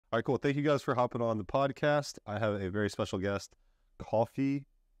All right, cool. Thank you guys for hopping on the podcast. I have a very special guest, Coffee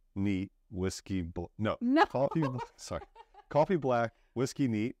Neat Whiskey. No. Coffee Black Whiskey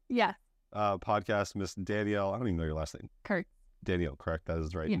Neat. Yeah. Podcast, Miss Danielle. I don't even know your last name. Kurt. Danielle, correct? That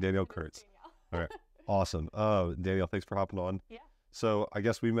is right. Yeah. Danielle Kurtz. All right. Awesome. Danielle, thanks for hopping on. Yeah. So I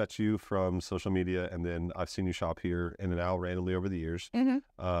guess we met you from social media, and then I've seen you shop here in and out randomly over the years.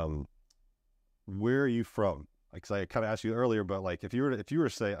 Mm-hmm. Where are you from? Because I kind of asked you earlier, but like if you were to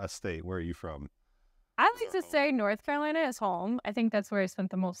say a state, where are you from? I like to say North Carolina is home. I think that's where I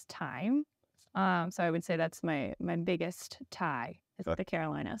spent the most time. So I would say that's my biggest tie is the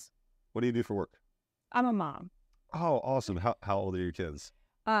Carolinas. What do you do for work? I'm a mom. Oh, awesome. How old are your kids?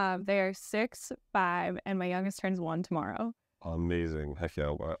 They are 6, 5, and my youngest turns 1 tomorrow. Amazing. Heck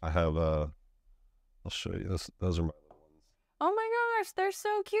yeah. I have, I'll show you. Those are my little ones. Oh my gosh, they're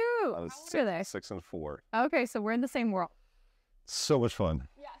so cute. How old are they? 6 and 4. Okay, so we're in the same world. So much fun.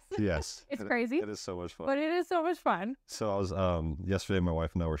 Yes. Yes. It's crazy. It is so much fun. But it is so much fun. So I was, yesterday my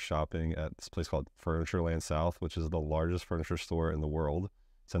wife and I were shopping at this place called Furniture Land South, which is the largest furniture store in the world.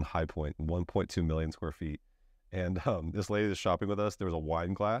 It's in High Point, 1.2 million square feet. And this lady was shopping with us. There was a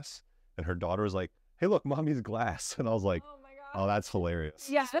wine glass, and her daughter was like, "Hey, look, mommy's glass." And I was like, Oh my gosh. "Oh, that's hilarious."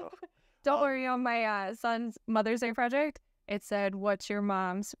 Yeah. So, Don't worry, on my son's Mother's Day project, it said, "What's your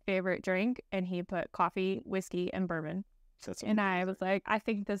mom's favorite drink?" And he put coffee, whiskey, and bourbon. that's And I amazing. was like, I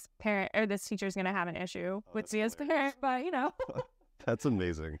think this parent or this teacher's going to have an issue with that's me as hilarious. parent, but you know. That's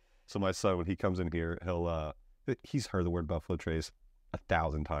amazing. So my son, when he comes in here, he's heard the word Buffalo Trace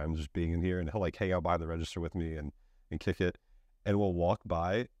 1,000 times just being in here, and he'll like hang out by the register with me and kick it, and we'll walk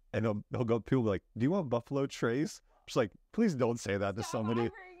by, and he'll go, people will be like, "Do you want Buffalo Trace?" Just like, please don't say that to somebody.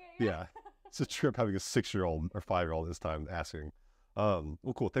 Yeah, it's a trip having a 6-year-old or 5-year-old this time asking. Well,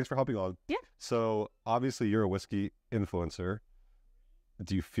 cool. Thanks for hopping on. Yeah. So obviously you're a whiskey influencer.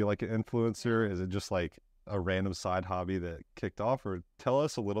 Do you feel like an influencer? Is it just like a random side hobby that kicked off, or tell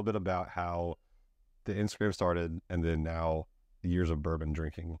us a little bit about how the Instagram started and then now the years of bourbon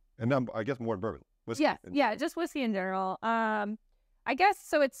drinking, and now I guess more bourbon. Whiskey Yeah, just whiskey in general. I guess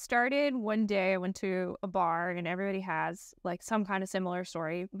so. It started one day. I went to a bar and everybody has like some kind of similar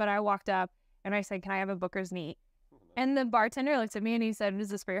story. But I walked up and I said, "Can I have a Booker's Neat?" And the bartender looked at me and he said, "Is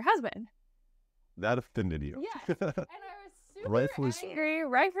this for your husband?" That offended you. Yes. And I was super Rightfully so. angry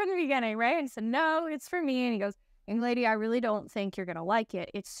right from the beginning, right? And I said, "No, it's for me." And he goes, "Young lady, I really don't think you're gonna like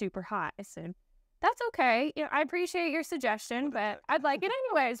it. It's super hot." I said, "That's okay. You know, I appreciate your suggestion, but I'd like it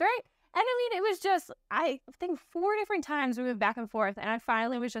anyways, right?" And I mean, it was just, I think 4 different times we went back and forth, and I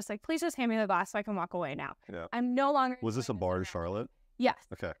finally was just like, "Please just hand me the glass so I can walk away now." Yeah. I'm no longer. Was this a bar in Charlotte? Yes.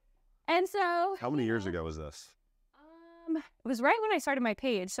 Okay. And so. How many years ago was this? It was right when I started my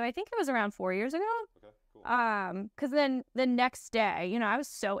page, so I think it was around 4 years ago. Okay, cool. Because then the next day, you know, I was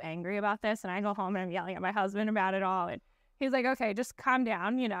so angry about this, and I go home and I'm yelling at my husband about it all, and he's like, "Okay, just calm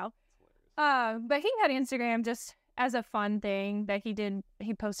down," you know. But he had Instagram just as a fun thing that he did.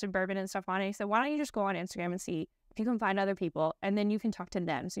 He posted bourbon and stuff on it. He said, "Why don't you just go on Instagram and see if you can find other people, and then you can talk to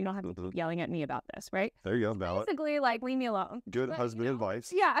them, so you don't have to keep yelling at me about this, right?" There you go, valid. Basically, like, leave me alone. Good But, husband you know,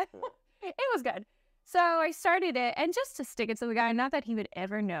 advice. Yeah, it was good. So I started it, and just to stick it to the guy, not that he would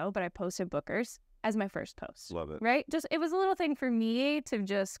ever know, but I posted Booker's as my first post. Love it. Right? Just, it was a little thing for me to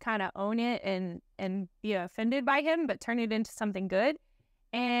just kind of own it and be offended by him, but turn it into something good.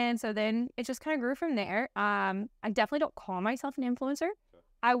 And so then it just kind of grew from there. I definitely don't call myself an influencer.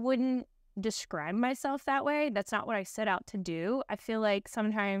 I wouldn't describe myself that way. That's not what I set out to do. I feel like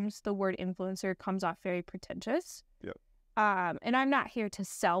sometimes the word influencer comes off very pretentious. Yep. And I'm not here to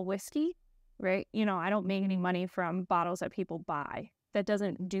sell whiskey, right? You know, I don't make any money from bottles that people buy. That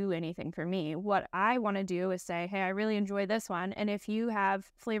doesn't do anything for me. What I want to do is say, "Hey, I really enjoy this one. And if you have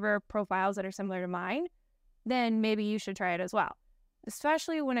flavor profiles that are similar to mine, then maybe you should try it as well."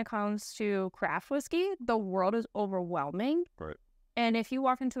 Especially when it comes to craft whiskey, the world is overwhelming. Right. And if you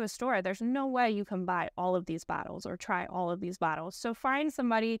walk into a store, there's no way you can buy all of these bottles or try all of these bottles. So find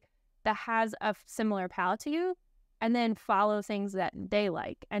somebody that has a similar palate to you and then follow things that they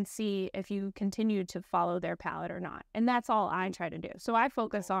like and see if you continue to follow their palate or not. And that's all I try to do. So I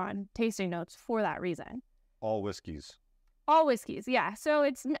focus on tasting notes for that reason. All whiskeys. All whiskeys, yeah. So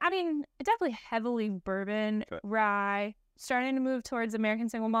it's, I mean, definitely heavily bourbon, rye, starting to move towards American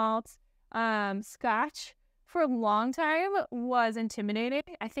single malts. Scotch for a long time was intimidating.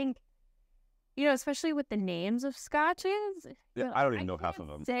 I think, you know, especially with the names of scotches. Yeah, I don't even know half of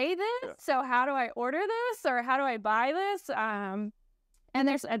them. Say this, Yeah. So how do I order this, or how do I buy this? And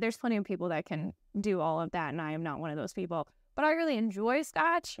there's plenty of people that can do all of that, and I am not one of those people. But I really enjoy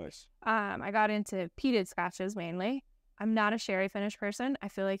Scotch. Nice. I got into peated Scotches mainly. I'm not a sherry finish person. I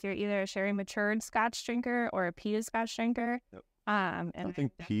feel like you're either a sherry matured Scotch drinker or a peated Scotch drinker. Yep. And I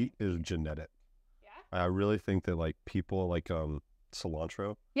think peat is genetic. Yeah. I really think that like people like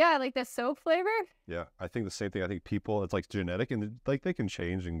cilantro. Yeah, like the soap flavor. Yeah, I think the same thing. I think people, it's like genetic, and like they can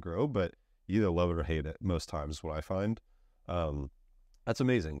change and grow, but you either love it or hate it most times is what I find. That's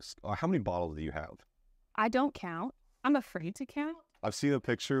amazing. How many bottles do you have? I don't count. I'm afraid to count. I've seen a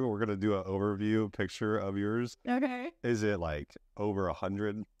picture. We're going to do an overview picture of yours. Okay. Is it like over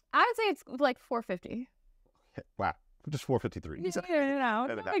 100? I would say it's like 450. Wow. Just 453. No,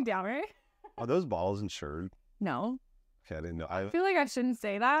 no, big down, right? Are those bottles insured? No. Okay, I didn't know. I feel like I shouldn't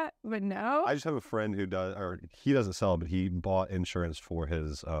say that, but no. I just have a friend who does, or he doesn't sell, but he bought insurance for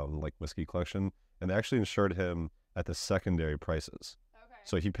his like whiskey collection, and they actually insured him at the secondary prices. Okay.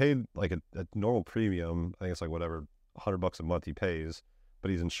 So he paid like a normal premium. I think it's like whatever, $100 a month he pays, but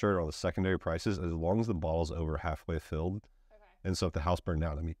he's insured on the secondary prices as long as the bottle's over halfway filled. Okay. And so if the house burned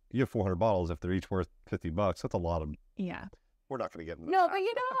down, I mean, you have 400 bottles. If they're each worth $50, that's a lot of. Yeah. We're not going to get into No, that.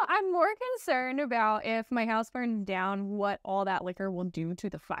 but I'm more concerned about if my house burns down, what all that liquor will do to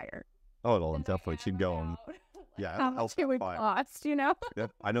the fire. Oh, it'll definitely keep going. Yeah, how much it would cost, Yeah,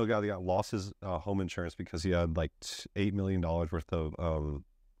 I know a guy that lost his home insurance because he had like $8 million worth of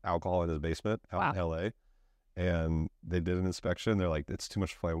alcohol in his basement out in LA, and they did an inspection. They're like, it's too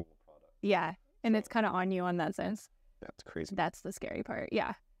much flammable product. Yeah, and it's kind of on you in that sense. That's crazy. That's the scary part.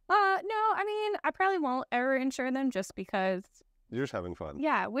 Yeah. No, I mean, I probably won't ever insure them just because. You're just having fun.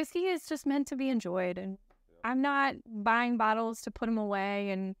 Yeah, whiskey is just meant to be enjoyed, and I'm not buying bottles to put them away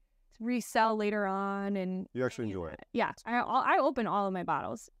and resell later on. And you actually enjoy it. Yeah, I open all of my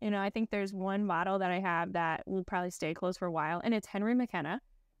bottles. I think there's one bottle that I have that will probably stay closed for a while, and it's Henry McKenna,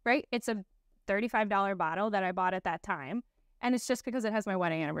 right? It's a $35 bottle that I bought at that time, and it's just because it has my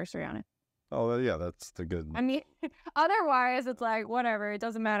wedding anniversary on it. Oh, yeah, that's the good. I mean, otherwise, it's like, whatever. It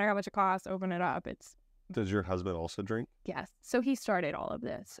doesn't matter how much it costs. Open it up. Does your husband also drink? Yes. So he started all of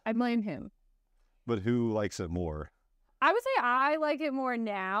this. I blame him. But who likes it more? I would say I like it more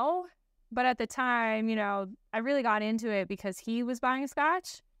now. But at the time, I really got into it because he was buying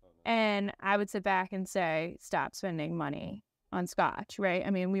scotch. And I would sit back and say, stop spending money on scotch, right?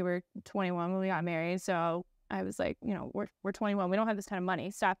 I mean, we were 21 when we got married. So I was like, we're 21. We don't have this kind of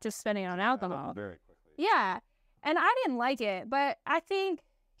money. Stop just spending it on alcohol. Very quickly. Yeah. And I didn't like it. But I think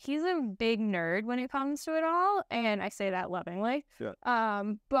he's a big nerd when it comes to it all. And I say that lovingly. Yeah.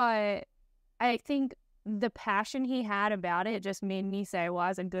 But I think the passion he had about it just made me say, well,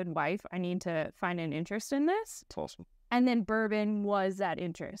 as a good wife, I need to find an interest in this. That's awesome. And then bourbon was that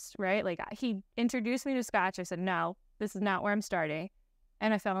interest, right? Like he introduced me to scotch. I said, no, this is not where I'm starting.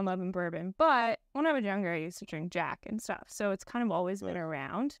 And I fell in love in bourbon. But when I was younger, I used to drink Jack and stuff. So it's kind of always been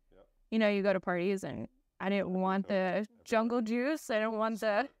around. Yep. You go to parties and I didn't want the jungle juice. I didn't want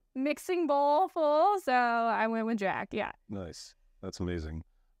the mixing bowl full. So I went with Jack. Yeah. Nice. That's amazing.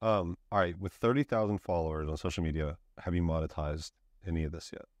 All right. With 30,000 followers on social media, have you monetized any of this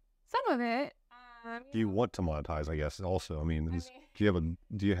yet? Some of it. Do you want to monetize, I guess, also? I mean, do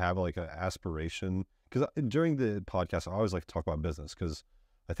you have like an aspiration? Because during the podcast, I always like to talk about business because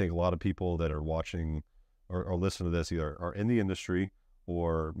I think a lot of people that are watching or listen to this either are in the industry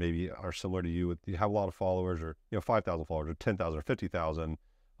or maybe are similar to you. You have a lot of followers or, 5,000 followers or 10,000 or 50,000.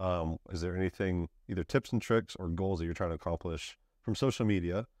 Is there anything, either tips and tricks or goals that you're trying to accomplish from social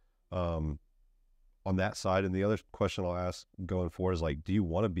media on that side? And the other question I'll ask going forward is like, do you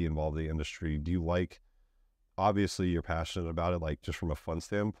want to be involved in the industry? Do you like, obviously you're passionate about it, like just from a fun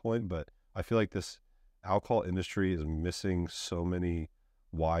standpoint, but I feel like this alcohol industry is missing so many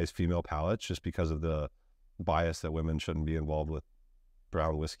wise female palates just because of the bias that women shouldn't be involved with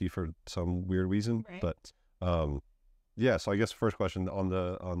brown whiskey for some weird reason. Right. But yeah, so I guess first question on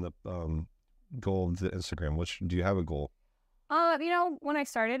the goal of the Instagram, do you have a goal? When I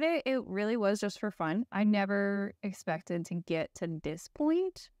started it, it really was just for fun. I never expected to get to this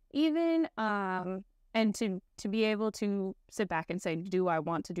point even. And to be able to sit back and say, do I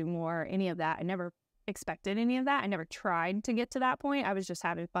want to do more? Any of that. I never expected any of that. I never tried to get to that point. I was just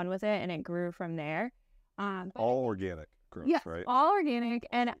having fun with it and it grew from there. All organic growth, yeah, right? All organic.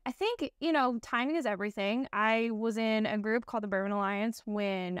 And I think, timing is everything. I was in a group called the Bourbon Alliance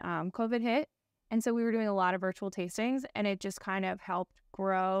when COVID hit. And so we were doing a lot of virtual tastings and it just kind of helped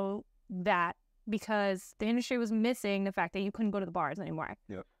grow that because the industry was missing the fact that you couldn't go to the bars anymore.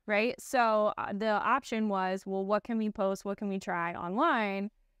 Yep. Right. So the option was, well, what can we post? What can we try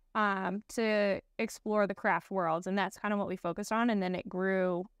online to explore the craft worlds? And that's kind of what we focused on. And then it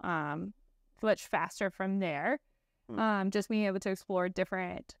grew much faster from there. Just being able to explore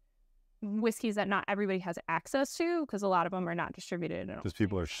different whiskeys that not everybody has access to, because a lot of them are not distributed. Because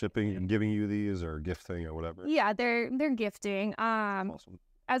people are shipping and giving you these or gifting or whatever. Yeah, they're gifting Awesome.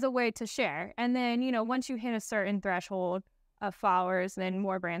 as a way to share. And then, you know, once you hit a certain threshold of followers, then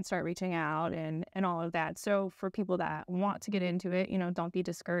more brands start reaching out and all of that. So for people that want to get into it, you know, don't be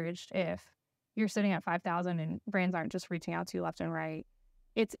discouraged if you're sitting at 5,000 and brands aren't just reaching out to you left and right.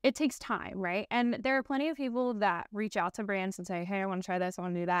 It takes time, right? And there are plenty of people that reach out to brands and say, hey, I want to try this, I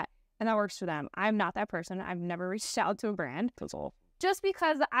want to do that. And that works for them. I'm not that person. I've never reached out to a brand. That's all. Just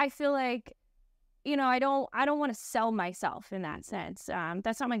because I feel like, you know, I don't want to sell myself in that sense.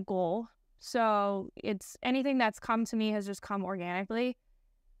 That's not my goal. So it's anything that's come to me has just come organically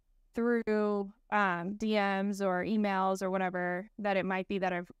through DMs or emails or whatever that it might be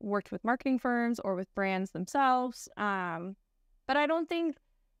that I've worked with marketing firms or with brands themselves. But I don't think,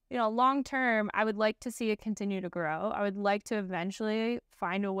 you know, long term, I would like to see it continue to grow. I would like to eventually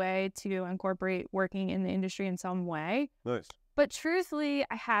find a way to incorporate working in the industry in some way. Nice. But truthfully,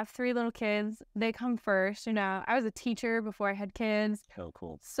 I have 3 little kids. They come first. You know, I was a teacher before I had kids. Oh,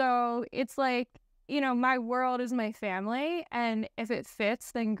 cool. So it's like, you know, my world is my family. And if it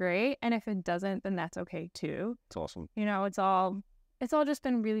fits, then great. And if it doesn't, then that's okay too. It's awesome. You know, it's all just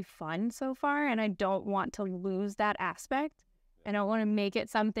been really fun so far. And I don't want to lose that aspect. I don't want to make it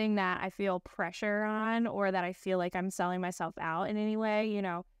something that I feel pressure on or that I feel like I'm selling myself out in any way. You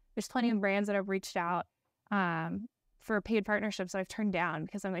know, there's plenty of brands that have reached out for paid partnerships that I've turned down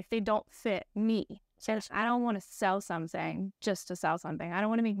because I'm like, they don't fit me. So I don't want to sell something just to sell something. I don't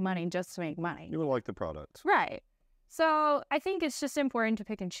want to make money just to make money. You would like the product. Right. So I think it's just important to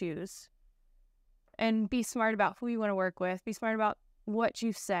pick and choose and be smart about who you want to work with. Be smart about what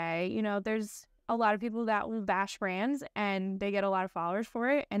you say. You know, there's a lot of people that will bash brands and they get a lot of followers for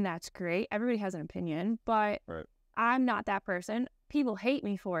it. And that's great. Everybody has an opinion, but right. I'm not that person. People hate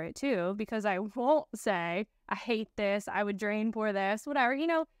me for it too, because I won't say, I hate this, I would drain for this, whatever, you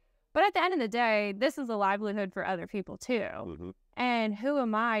know. But at the end of the day, this is a livelihood for other people too. Mm-hmm. And who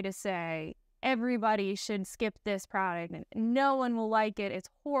am I to say everybody should skip this product and no one will like it, it's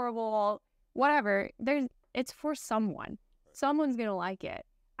horrible, whatever. It's for someone. Someone's going to like it.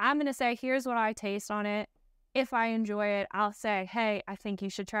 I'm going to say, here's what I taste on it. If I enjoy it, I'll say, hey, I think you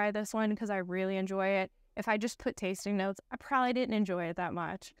should try this one because I really enjoy it. If I just put tasting notes, I probably didn't enjoy it that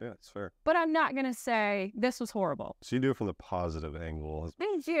much. Yeah, it's fair. But I'm not going to say this was horrible. So you do it from the positive angle.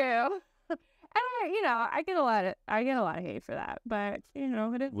 Thank you. And I get a lot of hate for that, but you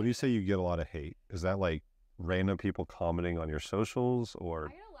know, it is. When you say you get a lot of hate, is that like random people commenting on your socials or I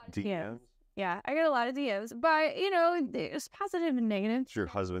get a lot of DMs? Yeah, I get a lot of DMs, but you know, it's positive and negative. Does your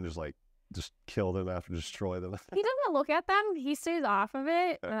husband just kill them after destroy them? He doesn't look at them. He stays off of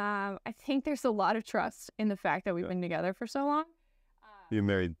it. I think there's a lot of trust in the fact that we've been together for so long. You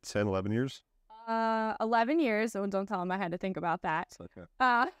married 10, 11 years? 11 years. So don't tell him I had to think about that. It's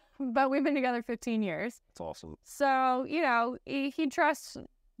okay. But we've been together 15 years. That's awesome. So, you know, he trusts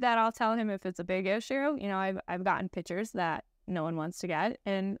that I'll tell him if it's a big issue. You know, I've gotten pictures that no one wants to get.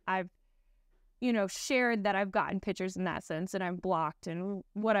 And I've, you know, shared that I've gotten pictures in that sense, and I've blocked and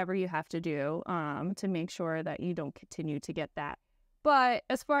whatever you have to do to make sure that you don't continue to get that. But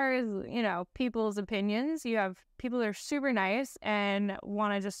as far as, you know, people's opinions, you have people that are super nice and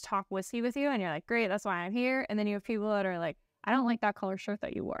want to just talk whiskey with you, and you're like, great, that's why I'm here. And then you have people that are like, I don't like that color shirt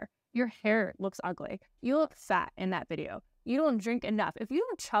that you wore. Your hair looks ugly. You look fat in that video. You don't drink enough. If you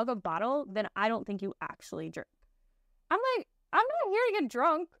don't chug a bottle, then I don't think you actually drink. I'm like, I'm not here to get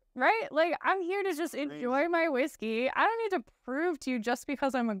drunk. Right? Like, I'm here to just enjoy my whiskey. I don't need to prove to you just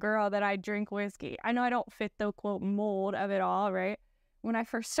because I'm a girl that I drink whiskey. I know I don't fit the, quote, mold of it all, right? When I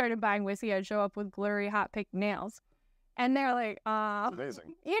first started buying whiskey, I'd show up with glittery, hot pink nails. And they're like,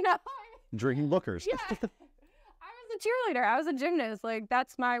 amazing. You know? Drinking lookers. Yeah. I was a cheerleader. I was a gymnast. Like,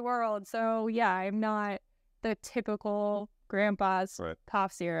 that's my world. So, yeah, I'm not the typical grandpa's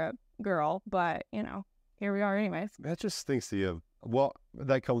cough syrup girl. But, you know, here we are anyways. That just stinks to you. Well,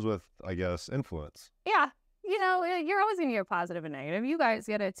 that comes with, I guess, influence. Yeah. You know, you're always going to get positive and negative. You guys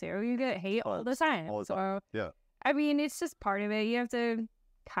get it too. You get hate all the time. All the time. So, yeah. I mean, it's just part of it. You have to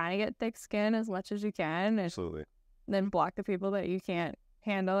kind of get thick skin as much as you can. And absolutely. Then block the people that you can't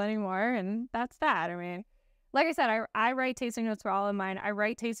handle anymore. And that's that. I mean, like I said, I write tasting notes for all of mine. I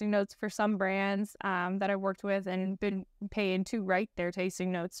write tasting notes for some brands that I've worked with and been paid to write their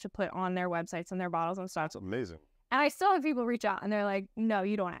tasting notes to put on their websites and their bottles and stuff. That's amazing. And I still have people reach out and they're like, no,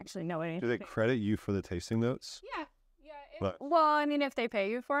 you don't actually know anything. Do they credit you for the tasting notes? Yeah. Well, I mean, if they pay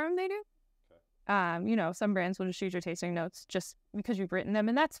you for them, they do. Okay. You know, some brands will just use your tasting notes just because you've written them,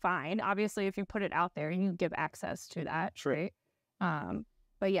 and that's fine. Obviously, if you put it out there, you give access to that. Sure. Right?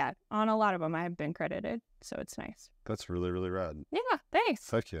 But yeah, on a lot of them, I have been credited. So it's nice. That's really, really rad. Yeah, thanks.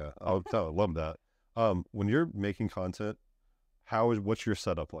 Heck yeah. I love that. When you're making content, what's your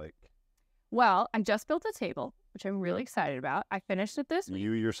setup like? Well, I just built a table, which I'm really excited about. I finished it this week.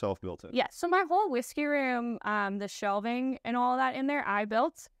 You yourself built it? Yeah. So my whole whiskey room, the shelving and all that in there, I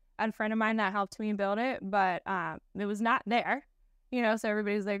built. A friend of mine that helped me build it, but it was not there. So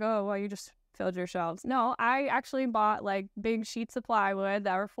everybody's like, oh, well, you just filled your shelves. No, I actually bought like big sheets of plywood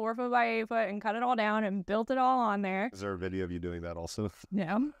that were 4 foot by 8 foot and cut it all down and built it all on there. Is there a video of you doing that also?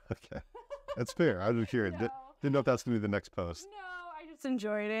 No. Okay. That's fair. I was just curious. No. Didn't know if that's going to be the next post. No, I just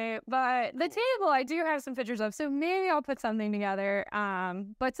enjoyed it. But the table I do have some pictures of, so maybe I'll put something together.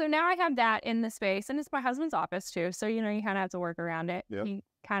 But so now I have that in the space, and it's my husband's office too. So, you kind of have to work around it. Yep. He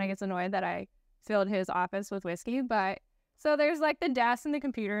kind of gets annoyed that I filled his office with whiskey, but so there's like the desk and the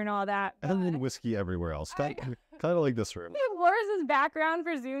computer and all that. And then whiskey everywhere else. Kind of like this room. Laura's his background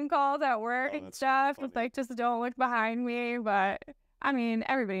for Zoom calls at work and stuff. Funny. It's like, just don't look behind me. But I mean,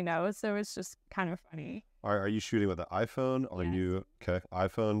 everybody knows, so it's just kind of funny. Are you shooting with an iPhone? Yes. Okay,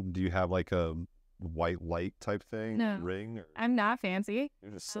 iPhone. Do you have like a white light type thing? No. Ring? Or... I'm not fancy.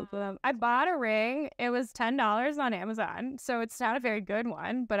 You're just... I bought a ring. It was $10 on Amazon, so it's not a very good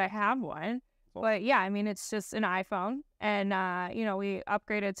one, but I have one. Cool. But yeah, I mean, it's just an iPhone, and we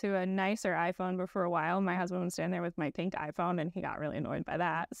upgraded to a nicer iPhone for a while. My husband was standing there with my pink iPhone, and he got really annoyed by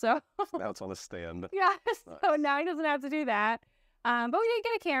that. So now it's on a stand. yeah, so Nice. now he doesn't have to do that. But we did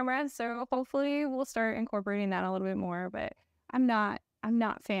get a camera, so hopefully we'll start incorporating that a little bit more. But I'm not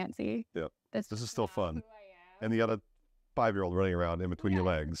fancy. Yep. This is still fun. who I am. And you got a 5-year-old running around in between your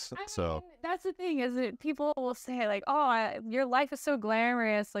legs. I So mean, that's the thing, is that people will say like, oh, your life is so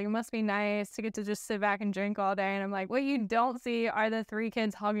glamorous. Like, it must be nice to get to just sit back and drink all day. And I'm like, what you don't see are the 3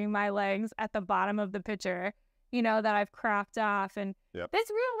 kids hugging my legs at the bottom of the picture, that I've cropped off. And Yep. that's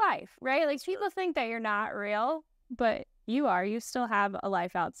real life, right? Like, people think that you're not real, but you are. You still have a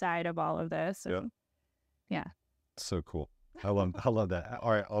life outside of all of this. Yep. And yeah. so cool. I love that.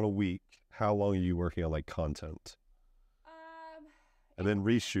 All right, on a week, how long are you working on like content? And then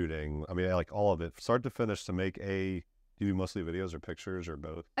reshooting. I mean, like all of it, start to finish to make do you do mostly videos or pictures or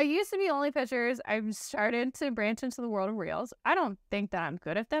both? I used to be only pictures. I've started to branch into the world of reels. I don't think that I'm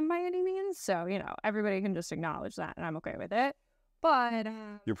good at them by any means. So, everybody can just acknowledge that, and I'm okay with it. But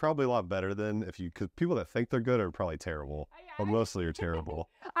You're probably a lot better than because people that think they're good are probably terrible. Or mostly are terrible.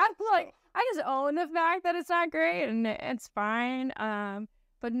 I'm like, I just own the fact that it's not great, and it's fine.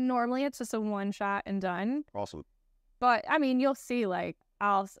 But normally it's just a one shot and done. Awesome. But I mean, you'll see, like,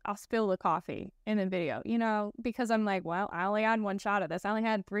 I'll spill the coffee in the video, because I'm like, well, I only had one shot of this. I only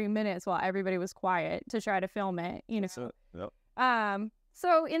had 3 minutes while everybody was quiet to try to film it, That's it. Yep.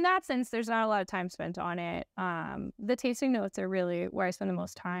 So in that sense, there's not a lot of time spent on it. The tasting notes are really where I spend the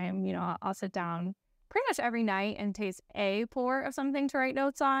most time. I'll sit down pretty much every night and taste a pour of something to write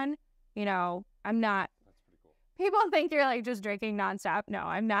notes on. I'm not. That's pretty cool. People think you're like just drinking nonstop. No,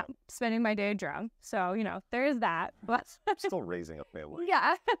 I'm not spending my day drunk. So, there is that. But Still raising a family.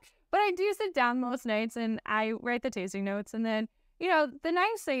 yeah. But I do sit down most nights and I write the tasting notes. And then, the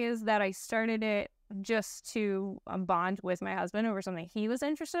nice thing is that I started it just to bond with my husband over something he was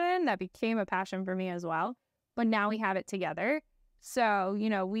interested in that became a passion for me as well. But now we have it together. So,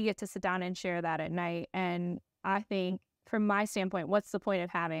 we get to sit down and share that at night. And I think from my standpoint, what's the point of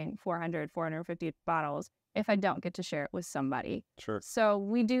having 450 bottles if I don't get to share it with somebody? Sure. So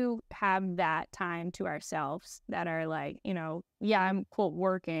we do have that time to ourselves that are like, yeah, I'm quote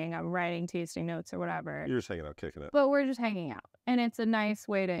working, I'm writing tasting notes or whatever. You're just hanging out, kicking it. But we're just hanging out. And it's a nice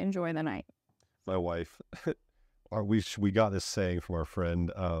way to enjoy the night. My wife, we got this saying from our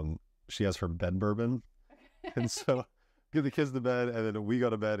friend. She has her bed bourbon. And so get the kids to bed, and then we go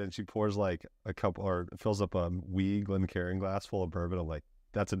to bed, and she pours like a cup or fills up a wee Glencairn glass full of bourbon. I'm like,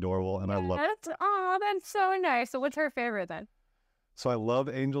 that's adorable, and I love it. Oh, that's so nice. So what's her favorite then? So I love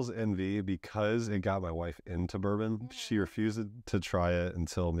Angel's Envy because it got my wife into bourbon. She refused to try it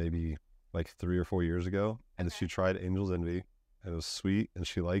until maybe like 3 or 4 years ago, and she tried Angel's Envy, and it was sweet, and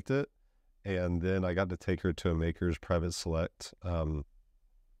she liked it. And then I got to take her to a Maker's Private Select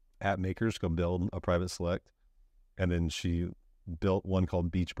at Maker's, go build a Private Select. And then she built one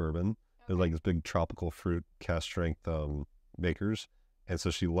called Beach Bourbon. It was like this big tropical fruit cast strength Makers. And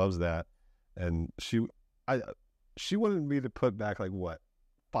so she loves that. And she wanted me to put back like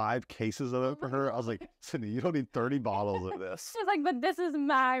 5 cases of it for her. I was like, Cindy, you don't need 30 bottles of this. She's like, but this is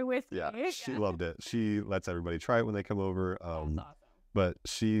my whiskey. Yeah, she loved it. She lets everybody try it when they come over. That's awesome. But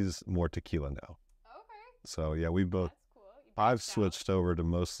she's more tequila now. Okay. So yeah, we both. That's cool. I've switched over to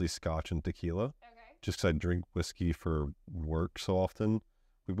mostly Scotch and tequila, Okay. just because I drink whiskey for work so often.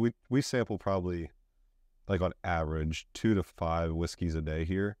 we sample probably like on average 2 to 5 whiskeys a day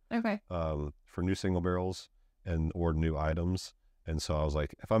here. Okay. For new single barrels or new items. And so I was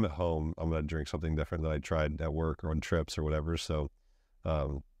like, if I'm at home, I'm gonna drink something different that I tried at work or on trips or whatever. So,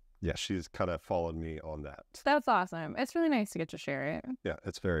 yeah, she's kind of followed me on that. That's awesome. It's really nice to get to share it. Yeah,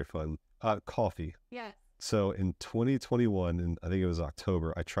 it's very fun. Coffee. Yeah. So in 2021, and I think it was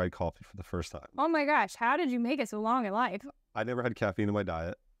October, I tried coffee for the first time. Oh my gosh, how did you make it so long in life? I never had caffeine in my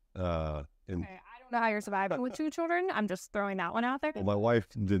diet. Okay, I don't know how you're surviving with 2 children. I'm just throwing that one out there. Well, my wife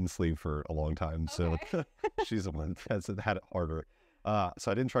didn't sleep for a long time, so she's the one that's had it harder.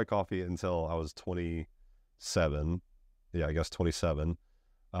 So I didn't try coffee until I was 27. Yeah, I guess 27.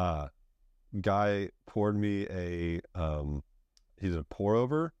 Guy poured me he's a pour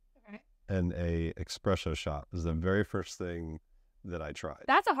over and a espresso shot. This is the very first thing that I tried.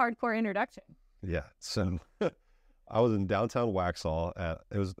 That's a hardcore introduction. Yeah. So I was in downtown Waxhaw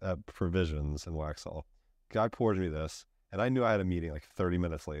it was at Provisions in Waxhaw. Guy poured me this, and I knew I had a meeting like 30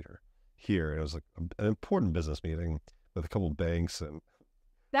 minutes later here. And it was like an important business meeting with a couple of banks and.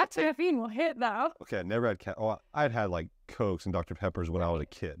 That caffeine will hit though. Okay, I never had I'd had like Cokes and Dr. Peppers when I was a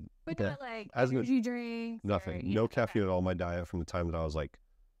kid. But not like As energy drinks. Nothing. No caffeine at all in my diet from the time that I was like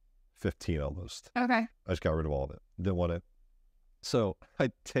 15 almost. Okay. I just got rid of all of it. Didn't want it. So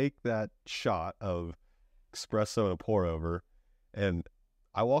I take that shot of espresso and a pour over, and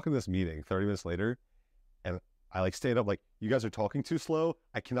I walk in this meeting 30 minutes later, and I like stand up like, you guys are talking too slow.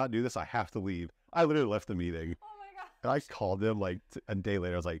 I cannot do this. I have to leave. I literally left the meeting. And I called them like a day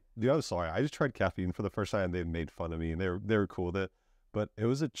later. I was like, dude, I'm sorry. I just tried caffeine for the first time. They made fun of me, and they were cool with it. But it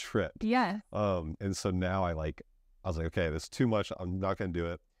was a trip. Yeah. And so now I was like, okay, this is too much. I'm not going to do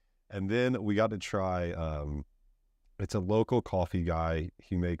it. And then we got to try, it's a local coffee guy.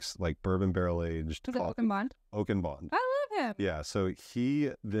 He makes like bourbon barrel aged Is it Oak and Bond? Oak and Bond. I love him. Yeah. So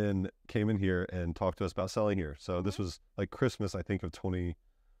he then came in here and talked to us about selling here. So this was like Christmas, I think, of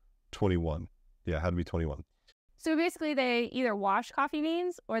 2021. Yeah, it had to be 21. So basically they either wash coffee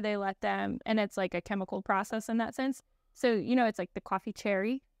beans or they let them, and it's like a chemical process in that sense. So, it's like the coffee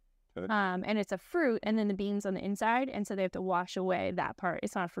cherry, okay. And it's a fruit and then the beans on the inside. And so they have to wash away that part.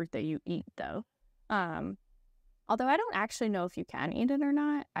 It's not a fruit that you eat though. Although I don't actually know if you can eat it or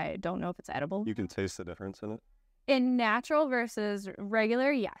not. I don't know if it's edible. You can taste the difference in it? In natural versus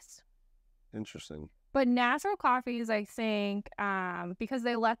regular, yes. Interesting. But natural coffees, I think, because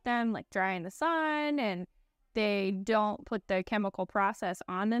they let them like dry in the sun and they don't put the chemical process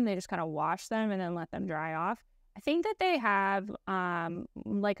on them. They just kind of wash them and then let them dry off. I think that they have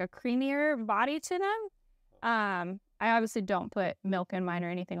like a creamier body to them. I obviously don't put milk in mine or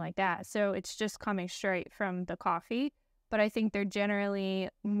anything like that. So it's just coming straight from the coffee. But I think they're generally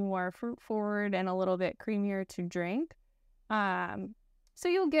more fruit forward and a little bit creamier to drink. So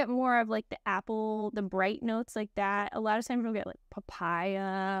you'll get more of like the apple, the bright notes like that. A lot of times you'll get like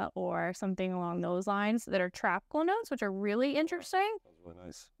papaya or something along those lines that are tropical notes, which are really interesting. That's really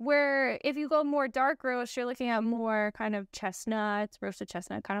nice. Where if you go more dark roast, you're looking at more kind of chestnuts, roasted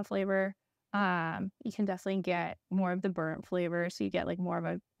chestnut kind of flavor. You can definitely get more of the burnt flavor. So you get like more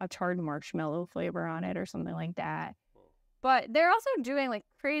of a charred marshmallow flavor on it or something like that. But they're also doing like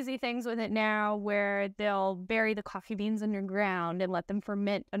crazy things with it now where they'll bury the coffee beans underground and let them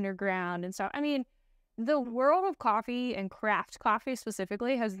ferment underground and stuff. I mean, the world of coffee and craft coffee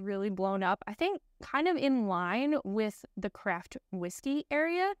specifically has really blown up, I think, kind of in line with the craft whiskey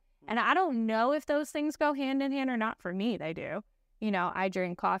area. And I don't know if those things go hand in hand or not. For me, they do. I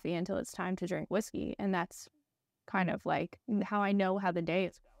drink coffee until it's time to drink whiskey. And that's kind of like how I know how the day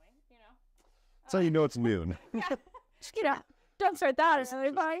is going, That's how you know it's noon. Yeah. Don't start that as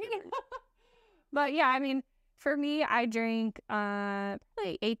anybody. But yeah, I mean, for me, I drink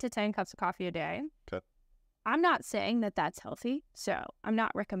probably 8 to 10 cups of coffee a day. Okay. I'm not saying that that's healthy, so I'm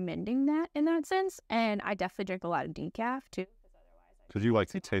not recommending that in that sense. And I definitely drink a lot of decaf too. Because you like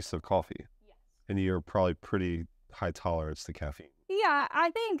the taste of coffee. Yes. And you're probably pretty high tolerance to caffeine. Yeah,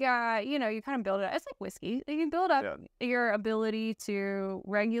 I think, you kind of build it up. It's like whiskey. You build up your ability to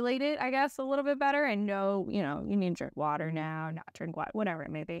regulate it, I guess, a little bit better and know, you need to drink water now, not drink water, whatever it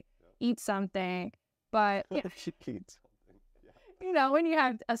may be. Yeah. Eat something. But, yeah. Eat something. Yeah. When you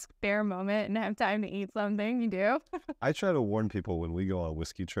have a spare moment and have time to eat something, you do. I try to warn people when we go on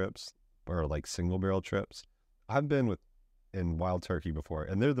whiskey trips or like single barrel trips. I've been in Wild Turkey before,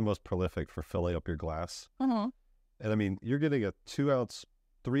 and they're the most prolific for filling up your glass. Uh-huh. And I mean, you're getting a 2-ounce,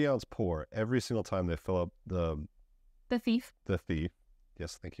 3-ounce pour every single time they fill up the thief. The thief.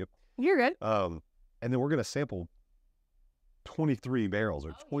 Yes, thank you. You're good. And then we're gonna sample 23 barrels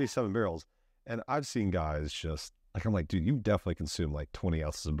or 27 barrels, and I've seen guys just Like, I'm like, dude, you definitely consumed like 20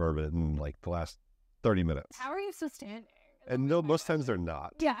 ounces of bourbon in like the last 30 minutes. How are you still standing? And no, most times they're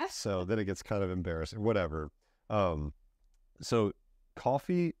not. Yeah. So then it gets kind of embarrassing, whatever. So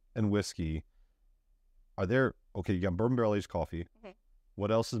coffee and whiskey, okay, you got bourbon barrel aged coffee. Okay.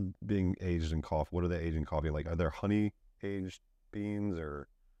 What else is being aged in coffee? What are they aging coffee? Like, are there honey aged beans or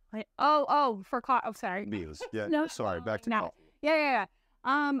For coffee. Oh, sorry. beans? Yeah. No, Sorry, back to no. coffee. Yeah.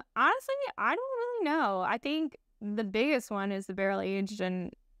 Honestly, I don't really know. I think the biggest one is the barrel aged,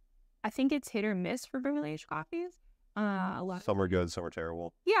 and I think it's hit or miss for barrel aged coffees. A lot. Some are good, some are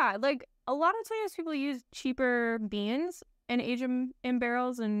terrible. Yeah, like a lot of times people use cheaper beans and age them in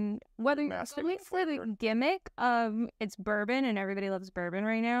barrels, and whether you're Masking going the for the flavor. gimmick of it's bourbon and everybody loves bourbon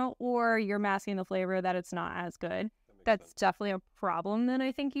right now, or you're masking the flavor that it's not as good. That's definitely a problem that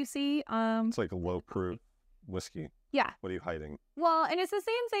I think you see. It's like a low proof whiskey. Yeah. What are you hiding? Well, and it's the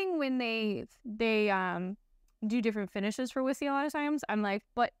same thing when they do different finishes for whiskey a lot of times. I'm like,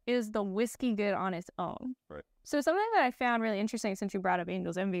 but is the whiskey good on its own? Right. So something that I found really interesting since you brought up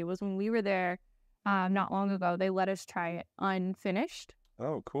Angel's Envy was when we were there not long ago, they let us try it unfinished,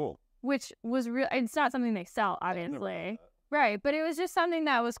 Oh, cool. which was real. It's not something they sell, I've never obviously. had that. Right. But it was just something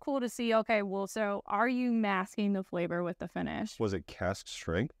that was cool to see. Okay, well, so are you masking the flavor with the finish? Was it cask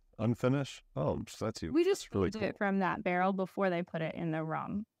strength unfinished? Oh, so that's you. We just That's really did cool. it from that barrel before they put it in the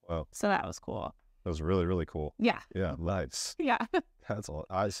rum. Wow. So that was cool. That was really, really cool. Yeah. Yeah, nice. Yeah. That's all.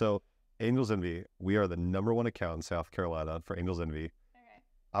 So Angel's Envy, we are the #1 account in South Carolina for Angel's Envy. Okay.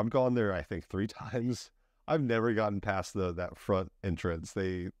 I've gone there, I think, 3 times. I've never gotten past that front entrance.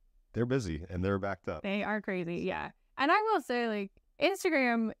 They're busy and they're backed up. They are crazy. Yeah. And I will say, like,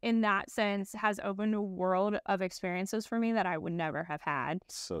 Instagram in that sense has opened a world of experiences for me that I would never have had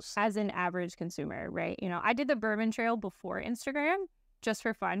So as an average consumer, right? You know, I did the bourbon trail before Instagram just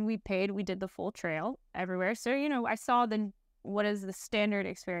for fun. We did the full trail everywhere. So, you know, I saw what is the standard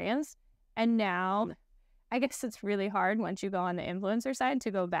experience. And now I guess it's really hard once you go on the influencer side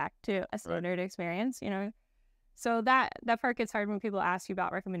to go back to a standard experience, you know? So that part gets hard when people ask you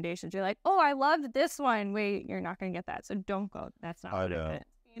about recommendations. You're like, oh, I loved this one. Wait, you're not going to get that. So don't go. That's not I what know. it is.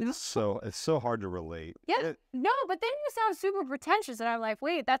 You know? it's so hard to relate. Yeah. No, but then you sound super pretentious. And I'm like,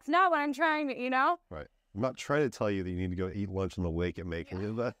 wait, that's not what I'm trying to, you know? Right. I'm not trying to tell you that you need to go eat lunch on the lake at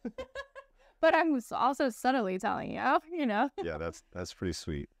Macon. But But I'm also subtly telling you know? yeah, that's pretty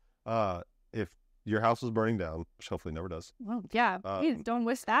sweet. If your house was burning down, which hopefully never does, Well, yeah, please don't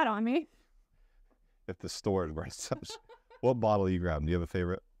wish that on me. if the store burns down, what bottle you grab? Do you have a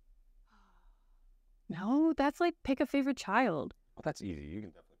favorite? No, that's like pick a favorite child. Well, that's easy. You can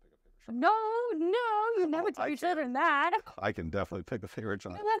definitely pick a favorite child. No, you never I tell your can. children that. I can definitely pick a favorite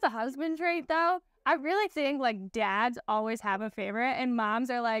child. You know, that's a husband trait, though. I really think like dads always have a favorite, and moms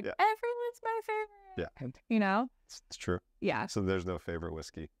are like, Yeah. everyone's my favorite. Yeah. You know? It's true. Yeah. So there's no favorite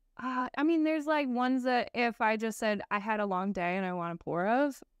whiskey. I mean, there's like ones that if I just said I had a long day and I want a pour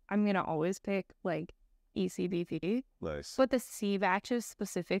of, I'm gonna always pick like ECBP. Nice. But the C batches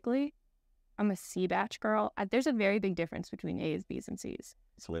specifically, I'm a C batch girl. There's a very big difference between A's, B's, and C's.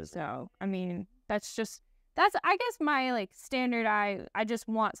 So, I mean, that's I guess my like standard. I just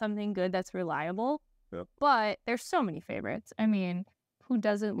want something good that's reliable. Yep. But there's so many favorites. I mean, who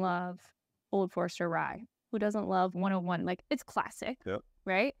doesn't love Old Forester Rye? Who doesn't love 101? Like, it's classic. Yep.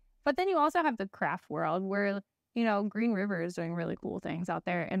 Right? But then you also have the craft world where, you know, Green River is doing really cool things out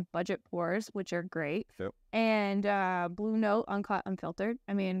there, and budget pours, which are great. Yep. And Blue Note, uncut, unfiltered.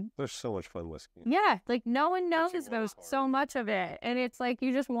 I mean, There's so much fun whiskey. yeah, like no one knows Actually, about one so much of it. And it's like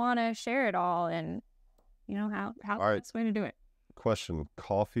you just want to share it all, and you know how's All the right. best way to do it. Question: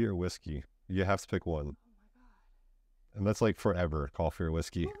 coffee or whiskey? You have to pick one, and that's like forever. Coffee or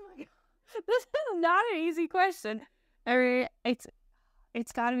whiskey? Oh my god. This is not an easy question. I mean,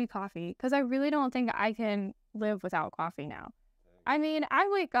 it's got to be coffee, because I really don't think I can live without coffee now. I mean, I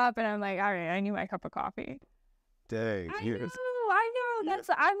wake up and I'm like, all right, I need my cup of coffee. Dang. I know.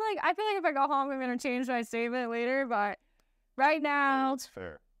 I'm like, I feel like if I go home, I'm gonna change my statement later. But right now, That's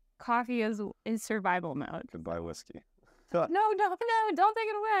fair. coffee is survival mode. Goodbye whiskey. No, don't take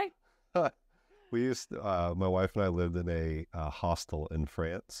it away. We used to, my wife and I lived in a hostel in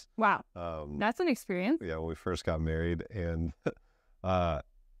France. Wow, Um, that's an experience. yeah, when we first got married, and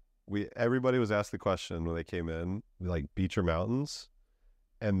everybody was asked the question when they came in, like beach or mountains,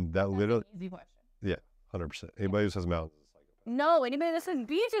 and that literally Easy question. 100%. Anybody who says mountains is like, No, anybody that says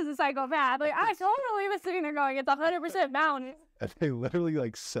beach is a psychopath. Like, I totally was sitting there going, it's 100% mountains. and they literally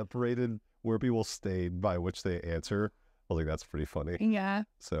like separated where people stayed by which they answer. I was like, that's pretty funny. Yeah,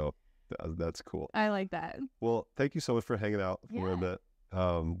 So that's cool. I like that. Well, thank you so much for hanging out for a Yeah. bit.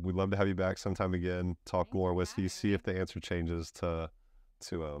 We'd love to have you back sometime again. Talk Thanks more for whiskey. having See me. if the answer changes to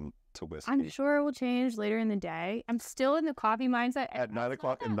whiskey. I'm sure it will change later in the day. I'm still in the coffee mindset. At 9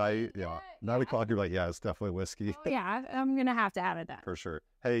 o'clock at at night, yeah, 9 o'clock, you're like, yeah, it's definitely whiskey. Oh, yeah, I'm gonna have to have it then. For sure.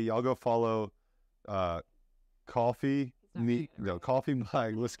 Hey, y'all go follow Coffee Neat. No, Coffee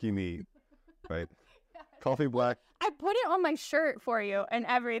Black Whiskey Neat. Right? Coffee Black. I put it on my shirt for you and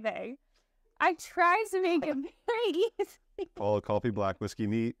everything. I tried to make it very easy. Follow Coffee Black Whiskey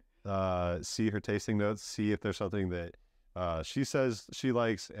Neat. See her tasting notes. See if there's something that she says she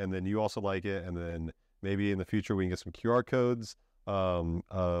likes, and then you also like it, and then maybe in the future we can get some QR codes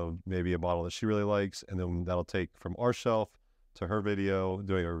of maybe a bottle that she really likes, and then that'll take from our shelf to her video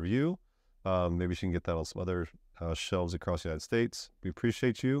doing a review. Maybe she can get that on some other shelves across the United States. We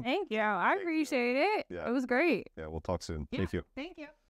appreciate you. Thank you. I appreciate it. Yeah. It was great. Yeah, we'll talk soon. Yeah. Thank you. Thank you.